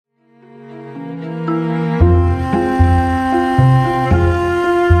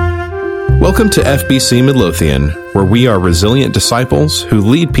Welcome to FBC Midlothian, where we are resilient disciples who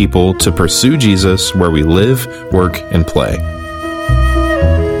lead people to pursue Jesus where we live, work, and play.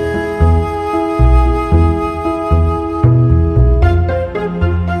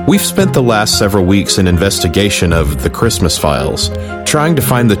 We've spent the last several weeks in investigation of the Christmas files, trying to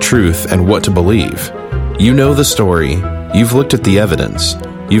find the truth and what to believe. You know the story, you've looked at the evidence,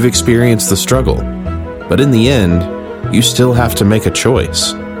 you've experienced the struggle, but in the end, you still have to make a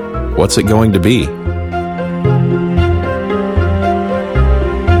choice. What's it going to be?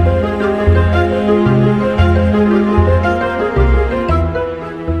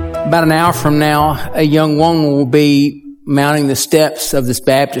 About an hour from now, a young woman will be mounting the steps of this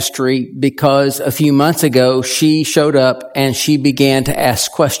baptistry because a few months ago she showed up and she began to ask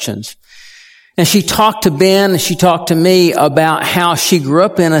questions. And she talked to Ben and she talked to me about how she grew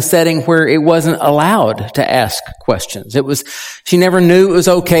up in a setting where it wasn't allowed to ask questions. She never knew it was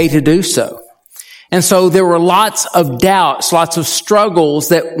okay to do so. And so there were lots of doubts, lots of struggles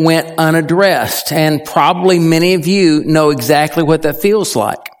that went unaddressed. And probably many of you know exactly what that feels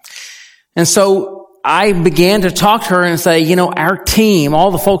like. And so I began to talk to her and say, our team,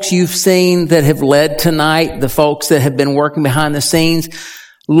 all the folks you've seen that have led tonight, the folks that have been working behind the scenes,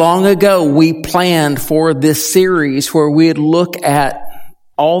 long ago we planned for this series where we'd look at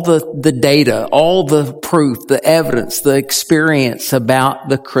all the data, all the proof, the evidence, the experience about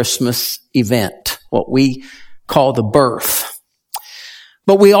the Christmas event, what we call the birth.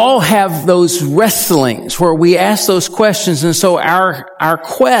 But we all have those wrestlings where we ask those questions. And so our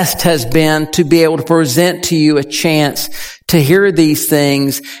quest has been to be able to present to you a chance to hear these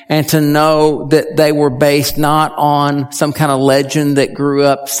things and to know that they were based not on some kind of legend that grew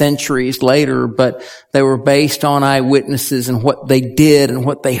up centuries later, but they were based on eyewitnesses and what they did and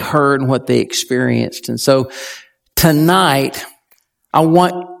what they heard and what they experienced. And so tonight, I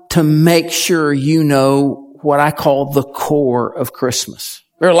want to make sure you know what I call the core of Christmas.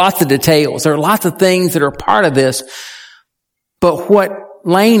 There are lots of details. There are lots of things that are part of this. But what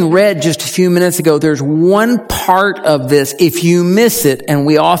Lane read just a few minutes ago, there's one part of this. If you miss it, and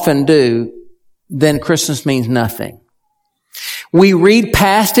we often do, then Christmas means nothing. We read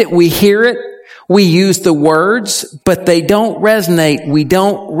past it, we hear it, we use the words, but they don't resonate. We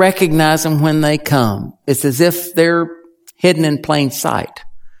don't recognize them when they come. It's as if they're hidden in plain sight.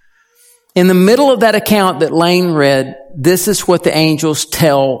 In the middle of that account that Lane read, this is what the angels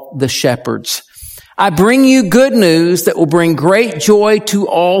tell the shepherds. I bring you good news that will bring great joy to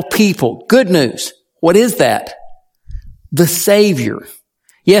all people. Good news. What is that? The Savior.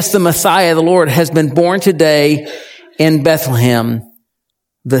 Yes, the Messiah, the Lord, has been born today in Bethlehem,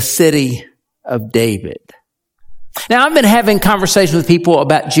 the city of David. Now, I've been having conversations with people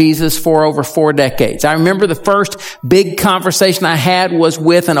about Jesus for over 4 decades. I remember the first big conversation I had was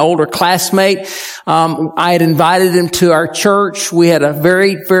with an older classmate. I had invited him to our church. We had a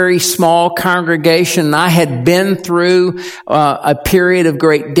very, very small congregation. I had been through a period of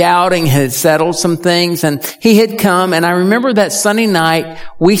great doubting, had settled some things, and he had come. And I remember that Sunday night,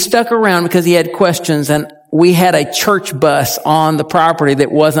 we stuck around because he had questions, and we had a church bus on the property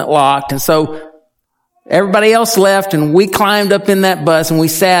that wasn't locked. And so everybody else left, and we climbed up in that bus and we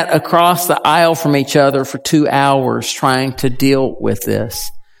sat across the aisle from each other for 2 hours trying to deal with this.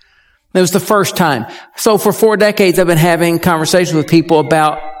 It was the first time. So for 4 decades, I've been having conversations with people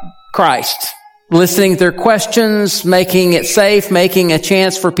about Christ, listening to their questions, making it safe, making a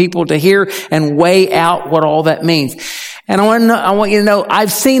chance for people to hear and weigh out what all that means. And I want you to know,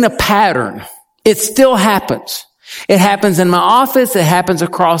 I've seen a pattern. It still happens. It happens in my office. It happens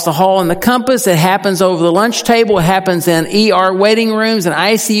across the hall in the Compass. It happens over the lunch table. It happens in ER waiting rooms and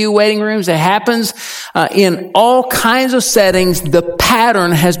ICU waiting rooms. It happens in all kinds of settings. The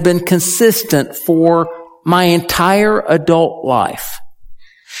pattern has been consistent for my entire adult life.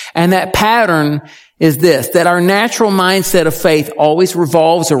 And that pattern is this, that our natural mindset of faith always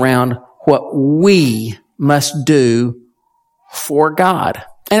revolves around what we must do for God.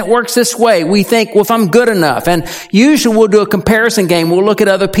 And it works this way. We think, well, if I'm good enough, and usually we'll do a comparison game. We'll look at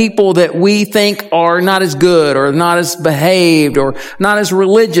other people that we think are not as good or not as behaved or not as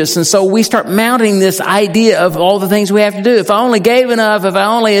religious. And so we start mounting this idea of all the things we have to do. If I only gave enough, if I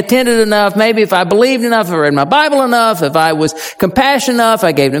only attended enough, maybe if I believed enough, if I read my Bible enough, if I was compassionate enough,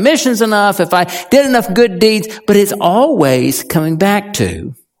 I gave to missions enough, if I did enough good deeds. But it's always coming back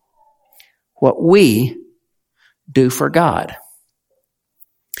to what we do for God.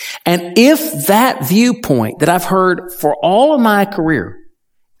 And if that viewpoint that I've heard for all of my career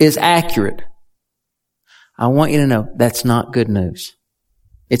is accurate, I want you to know that's not good news.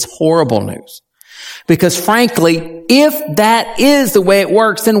 It's horrible news. Because frankly, if that is the way it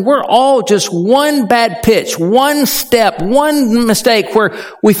works, then we're all just one bad pitch, one step, one mistake where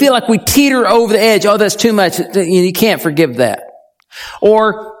we feel like we teeter over the edge. Oh, that's too much. You can't forgive that.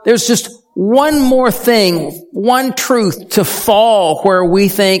 Or there's just one more thing, one truth to fall where we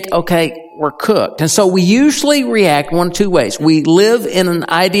think, okay, we're cooked. And so we usually react one of two ways. We live in an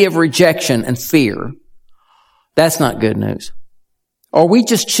idea of rejection and fear. That's not good news. Or we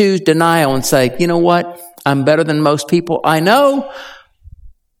just choose denial and say, you know what? I'm better than most people. I know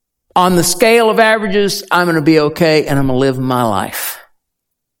on the scale of averages, I'm going to be okay and I'm going to live my life.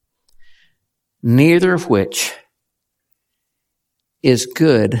 Neither of which is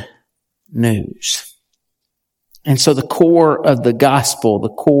good news. And so the core of the gospel, the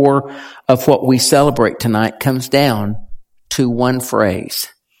core of what we celebrate tonight comes down to one phrase.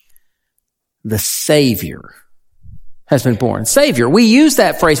 The Savior has been born. Savior. We use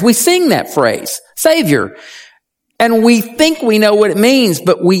that phrase. We sing that phrase. Savior. And we think we know what it means,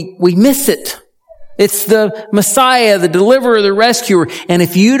 but we miss it. It's the Messiah, the deliverer, the rescuer. And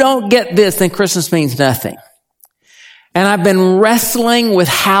if you don't get this, then Christmas means nothing. And I've been wrestling with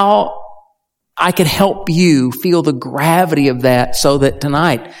how I could help you feel the gravity of that so that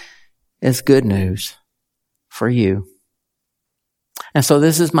tonight is good news for you. And so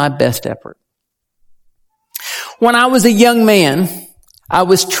this is my best effort. When I was a young man, I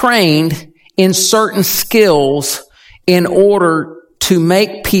was trained in certain skills in order to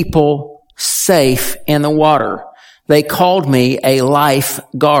make people safe in the water. They called me a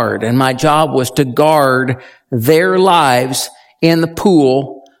lifeguard, and my job was to guard their lives in the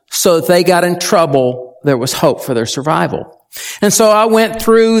pool so if they got in trouble, there was hope for their survival. And so I went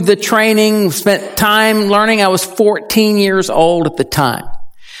through the training, spent time learning. I was 14 years old at the time.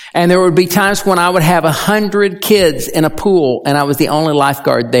 And there would be times when I would have 100 kids in a pool and I was the only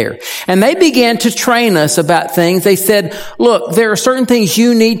lifeguard there. And they began to train us about things. They said, look, there are certain things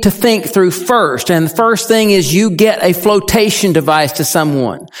you need to think through first. And the first thing is you get a flotation device to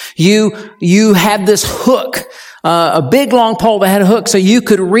someone. You have this hook, a big long pole that had a hook so you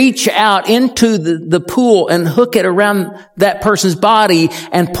could reach out into the pool and hook it around that person's body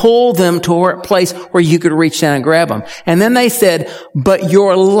and pull them to a place where you could reach down and grab them. And then they said, but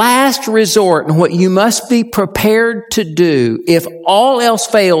your last resort and what you must be prepared to do if all else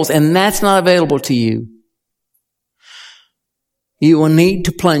fails and that's not available to you, you will need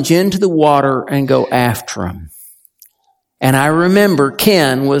to plunge into the water and go after them. And I remember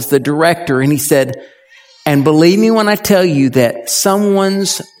Ken was the director and he said, and believe me when I tell you that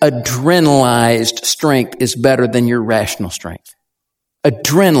someone's adrenalized strength is better than your rational strength.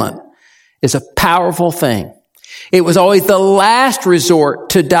 Adrenaline is a powerful thing. It was always the last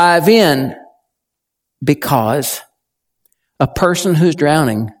resort to dive in because a person who's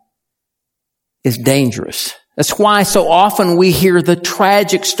drowning is dangerous. That's why so often we hear the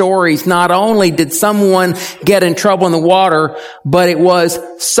tragic stories. Not only did someone get in trouble in the water, but it was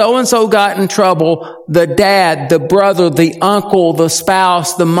so-and-so got in trouble. The dad, the brother, the uncle, the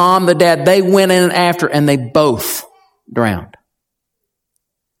spouse, the mom, the dad, they went in after and they both drowned.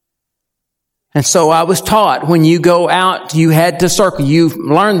 And so I was taught when you go out, you had to circle.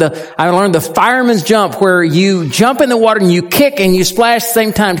 I learned the fireman's jump where you jump in the water and you kick and you splash at the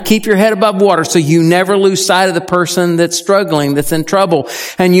same time to keep your head above water so you never lose sight of the person that's struggling, that's in trouble.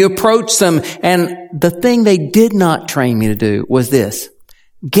 And you approach them. And the thing they did not train me to do was this.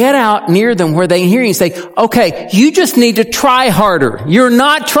 Get out near them where they can hear you and say, okay, you just need to try harder. You're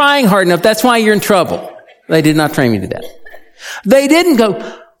not trying hard enough. That's why you're in trouble. They did not train me to that. They didn't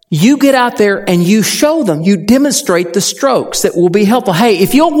go, you get out there and you show them, you demonstrate the strokes that will be helpful. Hey,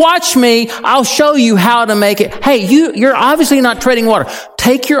 if you'll watch me, I'll show you how to make it. Hey, you're obviously not treading water.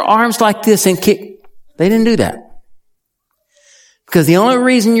 Take your arms like this and kick. They didn't do that. Because the only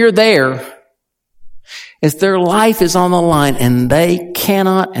reason you're there is their life is on the line and they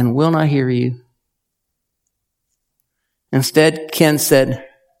cannot and will not hear you. Instead, Ken said,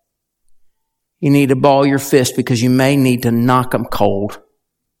 you need to ball your fist because you may need to knock them cold.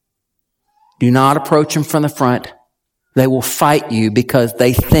 Do not approach them from the front. They will fight you because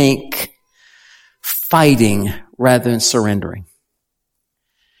they think fighting rather than surrendering.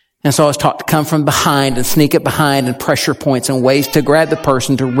 And so I was taught to come from behind and sneak it behind and pressure points and ways to grab the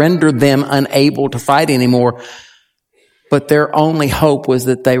person to render them unable to fight anymore. But their only hope was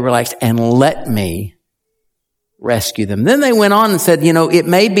that they relaxed and let me rescue them. Then they went on and said, it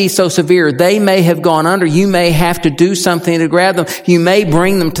may be so severe. They may have gone under. You may have to do something to grab them. You may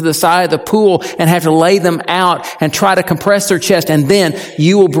bring them to the side of the pool and have to lay them out and try to compress their chest. And then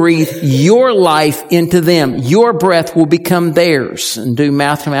you will breathe your life into them. Your breath will become theirs, and do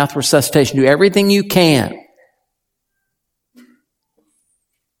mouth-to-mouth resuscitation. Do everything you can.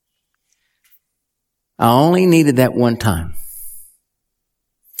 I only needed that one time.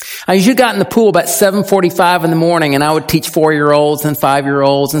 I usually got in the pool about 7:45 in the morning, and I would teach 4-year-olds and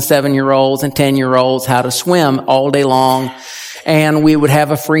 5-year-olds and 7-year-olds and 10-year-olds how to swim all day long. And we would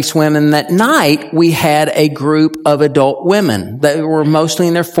have a free swim. And that night, we had a group of adult women. They were mostly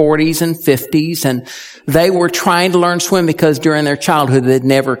in their 40s and 50s, and they were trying to learn to swim because during their childhood, they'd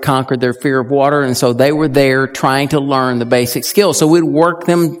never conquered their fear of water. And so they were there trying to learn the basic skills. So we'd work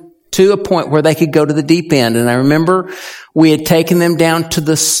them to a point where they could go to the deep end. And I remember we had taken them down to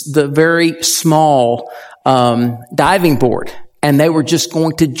the very small diving board, and they were just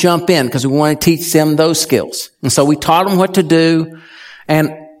going to jump in because we wanted to teach them those skills. And so we taught them what to do,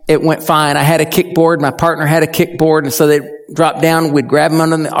 and it went fine. I had a kickboard. My partner had a kickboard, and so they'd drop down. We'd grab them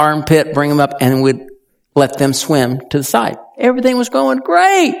under the armpit, bring them up, and we'd let them swim to the side. Everything was going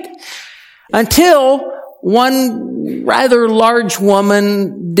great until one rather large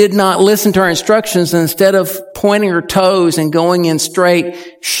woman did not listen to our instructions. And instead of pointing her toes and going in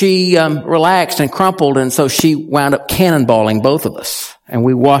straight, she relaxed and crumpled. And so she wound up cannonballing both of us. And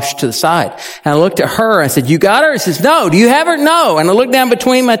we washed to the side. And I looked at her and I said, "You got her?" She says, "No." "Do you have her?" "No." And I looked down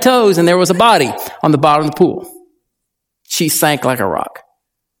between my toes and there was a body on the bottom of the pool. She sank like a rock.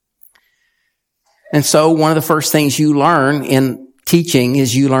 And so one of the first things you learn in teaching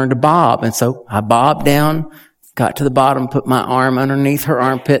is you learn to bob. And so I bobbed down, got to the bottom, put my arm underneath her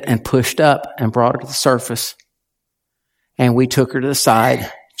armpit and pushed up and brought her to the surface. And we took her to the side,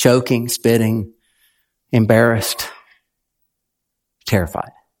 choking, spitting, embarrassed,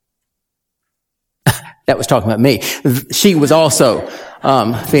 terrified. That was talking about me. She was also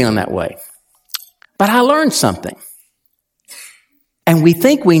feeling that way. But I learned something. And we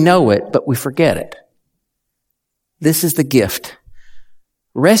think we know it, but we forget it. This is the gift.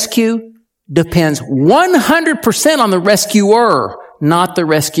 Rescue depends 100% on the rescuer, not the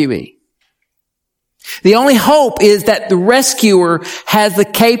rescuee. The only hope is that the rescuer has the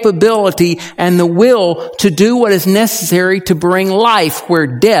capability and the will to do what is necessary to bring life where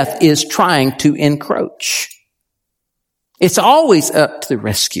death is trying to encroach. It's always up to the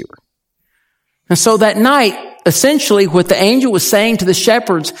rescuer. And so that night, essentially what the angel was saying to the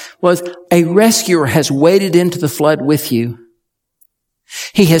shepherds was, a rescuer has waded into the flood with you.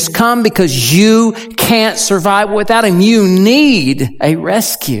 He has come because you can't survive without him. You need a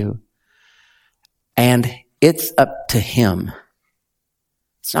rescue. And it's up to him.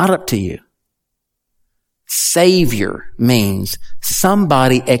 It's not up to you. Savior means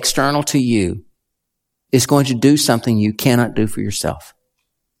somebody external to you is going to do something you cannot do for yourself.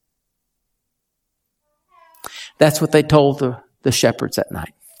 That's what they told the shepherds that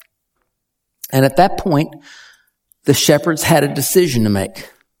night. And at that point, the shepherds had a decision to make.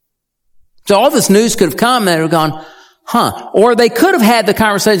 So all this news could have come and they would have gone, or they could have had the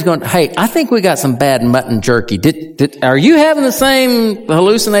conversation going, "Hey, I think we got some bad mutton jerky. Are you having the same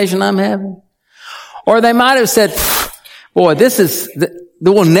hallucination I'm having?" Or they might have said, "Boy,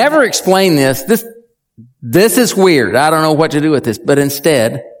 we'll never explain this. This is weird. I don't know what to do with this." But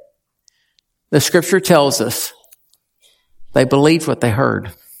instead, the scripture tells us they believed what they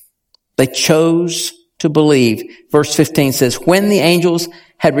heard. They chose to believe. Verse 15 says, when the angels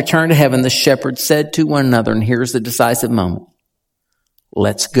had returned to heaven, the shepherds said to one another, and here's the decisive moment,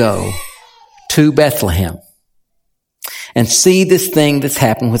 "Let's go to Bethlehem and see this thing that's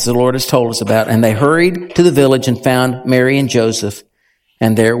happened, which the Lord has told us about." And they hurried to the village and found Mary and Joseph,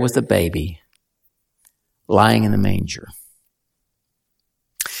 and there was the baby lying in the manger.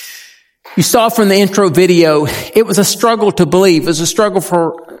 You saw from the intro video, it was a struggle to believe. It was a struggle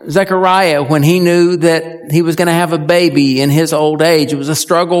for Zechariah when he knew that he was going to have a baby in his old age. It was a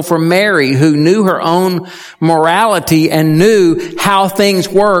struggle for Mary, who knew her own morality and knew how things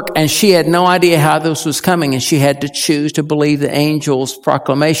work, and she had no idea how this was coming, and she had to choose to believe the angel's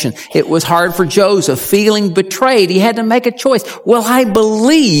proclamation. It was hard for Joseph, feeling betrayed. He had to make a choice. Will I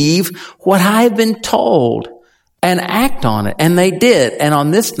believe what I've been told and act on it? And they did. And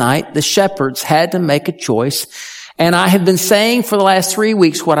on this night, the shepherds had to make a choice. And I have been saying for the last 3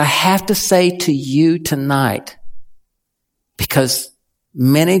 weeks what I have to say to you tonight, because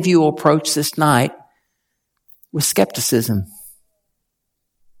many of you will approach this night with skepticism.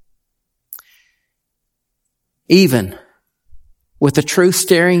 Even with the truth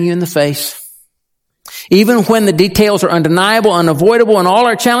staring you in the face, Even when the details are undeniable, unavoidable, and all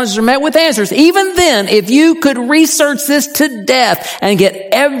our challenges are met with answers, even then, if you could research this to death and get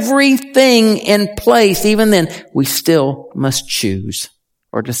everything in place, even then, we still must choose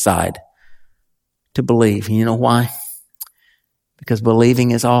or decide to believe. And you know why? Because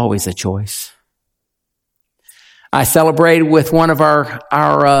believing is always a choice. I celebrated with one of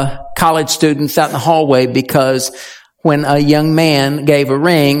our college students out in the hallway because when a young man gave a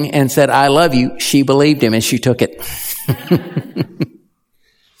ring and said, "I love you," she believed him and she took it.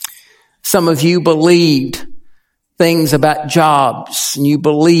 Some of you believed things about jobs, and you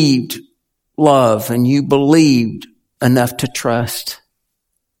believed love, and you believed enough to trust.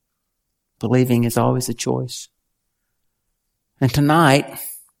 Believing is always a choice. And tonight,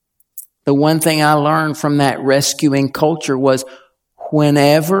 the one thing I learned from that rescuing culture was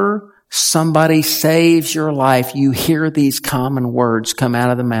whenever somebody saves your life, you hear these common words come out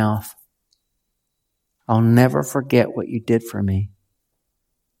of the mouth. "I'll never forget what you did for me."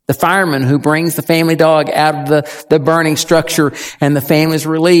 The fireman who brings the family dog out of the burning structure and the family's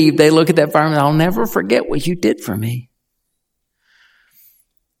relieved, they look at that fireman, "I'll never forget what you did for me."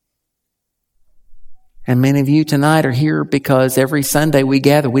 And many of you tonight are here because every Sunday we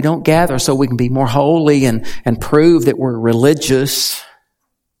gather. We don't gather so we can be more holy and prove that we're religious.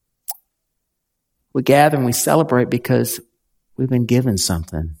 We gather and we celebrate because we've been given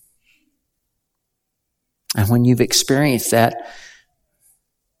something. And when you've experienced that,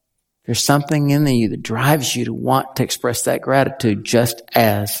 there's something in you that drives you to want to express that gratitude, just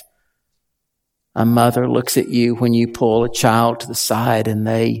as a mother looks at you when you pull a child to the side and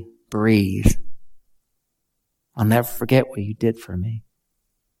they breathe. "I'll never forget what you did for me."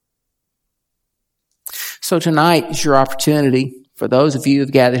 So tonight is your opportunity, for those of you who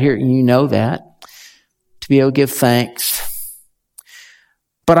have gathered here, and you know that, to be able to give thanks.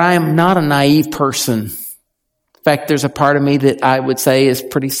 But I am not a naive person. In fact, there's a part of me that I would say is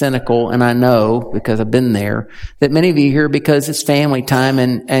pretty cynical, and I know, because I've been there, that many of you are here because it's family time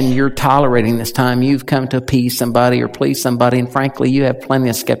and you're tolerating this time. You've come to appease somebody or please somebody, and frankly, you have plenty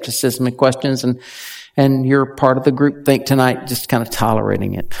of skepticism and questions, and you're part of the group think tonight, just kind of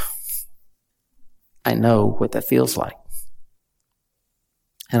tolerating it. I know what that feels like.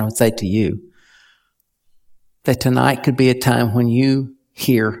 And I would say to you that tonight could be a time when you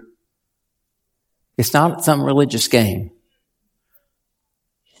hear it's not some religious game.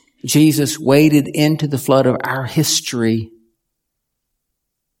 Jesus waded into the flood of our history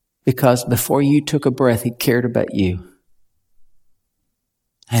because before you took a breath, He cared about you.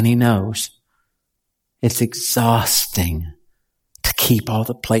 And He knows it's exhausting to keep all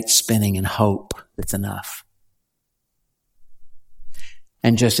the plates spinning and hope that's enough.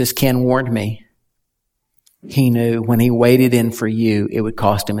 And just as Ken warned me, He knew when He waded in for you, it would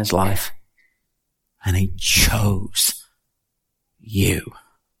cost Him His life. And He chose you.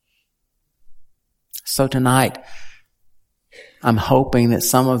 So tonight, I'm hoping that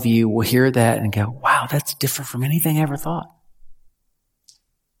some of you will hear that and go, "Wow, that's different from anything I ever thought."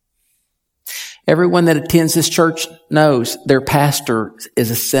 Everyone that attends this church knows their pastor is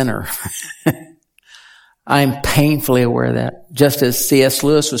a sinner. I'm painfully aware of that. Just as C.S.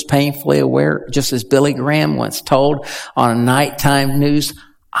 Lewis was painfully aware, just as Billy Graham once told on a nighttime news,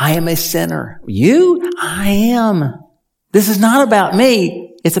 "I am a sinner." You? I am. This is not about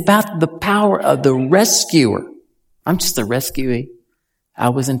me. It's about the power of the rescuer. I'm just the rescuee. I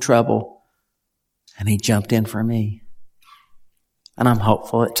was in trouble, and He jumped in for me. And I'm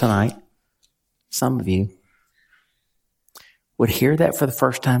hopeful that tonight, some of you would hear that for the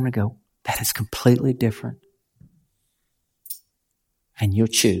first time and go, "That is completely different." And you'll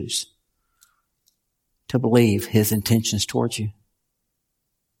choose to believe His intentions towards you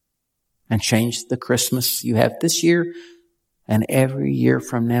and change the Christmas you have this year and every year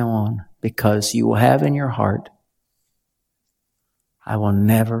from now on, because you will have in your heart, "I will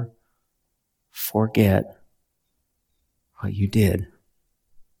never forget what you did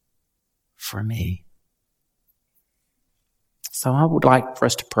for me." So I would like for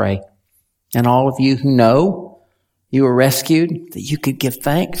us to pray. And all of you who know you were rescued, that you could give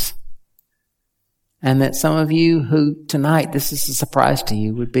thanks. And that some of you who tonight, this is a surprise to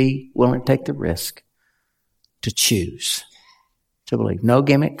you, would be willing to take the risk to choose to believe. No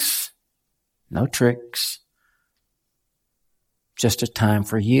gimmicks, no tricks. Just a time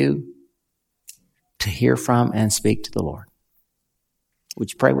for you to hear from and speak to the Lord.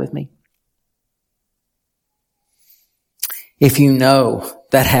 Would you pray with me? If you know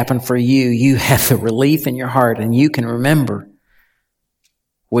that happened for you, you have the relief in your heart and you can remember,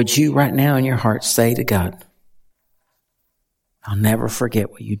 would you right now in your heart say to God, "I'll never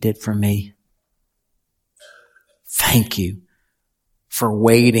forget what you did for me. Thank you for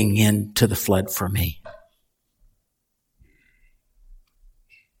wading into the flood for me.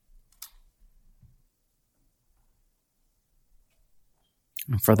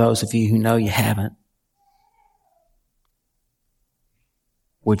 And for those of you who know you haven't,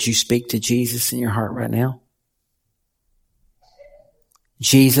 would you speak to Jesus in your heart right now?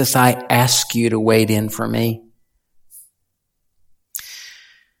 Jesus, I ask you to wade in for me.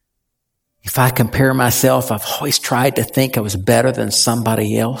 If I compare myself, I've always tried to think I was better than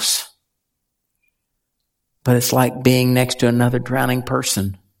somebody else. But it's like being next to another drowning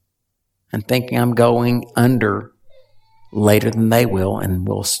person and thinking I'm going under later than they will, and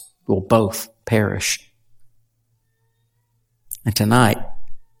we'll both perish. And tonight,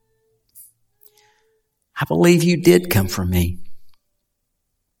 I believe you did come for me.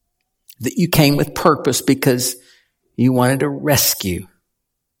 That you came with purpose because you wanted to rescue.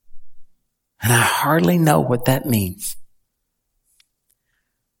 And I hardly know what that means.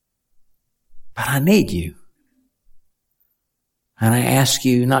 But I need you. And I ask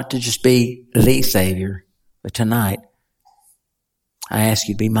you not to just be the Savior, but tonight, I ask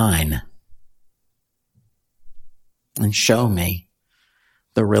you to be mine. And show me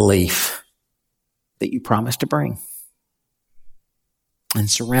the relief that you promised to bring. And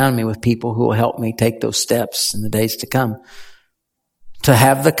surround me with people who will help me take those steps in the days to come. To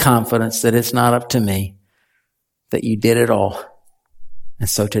have the confidence that it's not up to me, that you did it all. And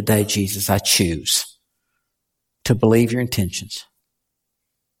so today, Jesus, I choose to believe your intentions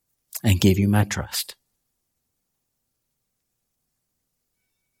and give you my trust.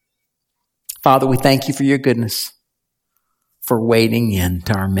 Father, we thank you for your goodness, for wading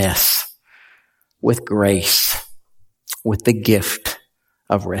into our mess with grace, with the gift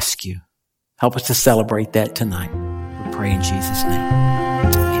of rescue. Help us to celebrate that tonight. We pray in Jesus' name.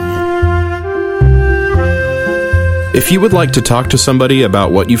 If you would like to talk to somebody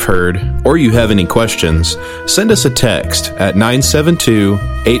about what you've heard, or you have any questions, send us a text at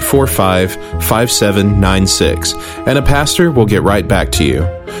 972-845-5796, and a pastor will get right back to you.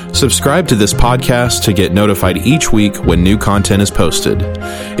 Subscribe to this podcast to get notified each week when new content is posted.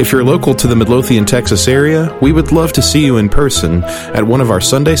 If you're local to the Midlothian, Texas area, we would love to see you in person at one of our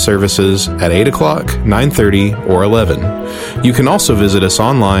Sunday services at 8 o'clock, 9:30, or 11. You can also visit us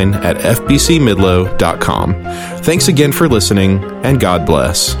online at fbcmidlo.com. Thanks again for listening, and God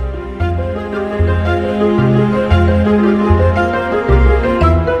bless.